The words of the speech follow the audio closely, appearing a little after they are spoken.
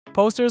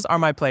Posters are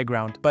my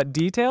playground, but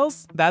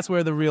details? That's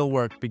where the real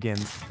work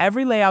begins.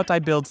 Every layout I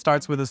build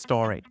starts with a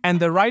story, and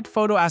the right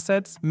photo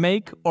assets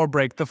make or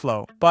break the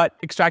flow. But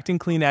extracting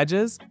clean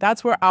edges?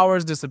 That's where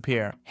hours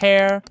disappear.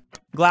 Hair,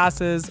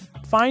 glasses,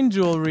 fine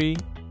jewelry,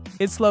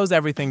 it slows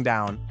everything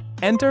down.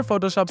 Enter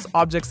Photoshop's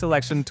object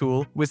selection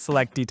tool with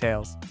select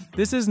details.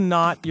 This is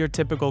not your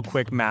typical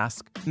quick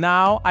mask.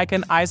 Now I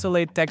can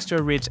isolate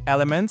texture-rich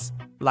elements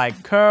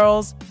like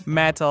curls,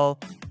 metal,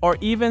 or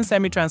even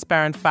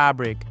semi-transparent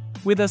fabric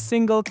with a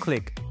single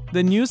click.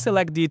 The new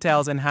Select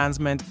Details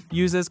enhancement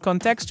uses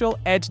contextual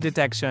edge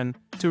detection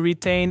to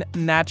retain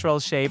natural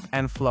shape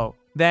and flow.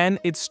 Then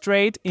it's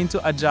straight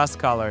into Adjust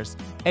Colors.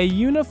 A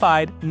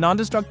unified,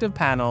 non-destructive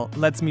panel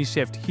lets me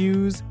shift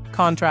hues,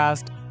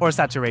 contrast, or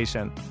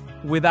saturation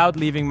without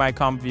leaving my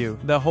comp view.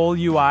 The whole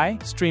UI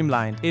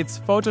streamlined. It's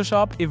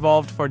Photoshop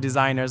evolved for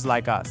designers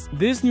like us.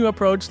 This new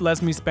approach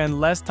lets me spend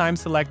less time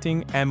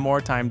selecting and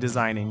more time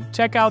designing.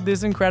 Check out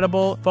this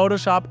incredible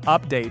Photoshop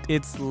update.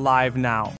 It's live now.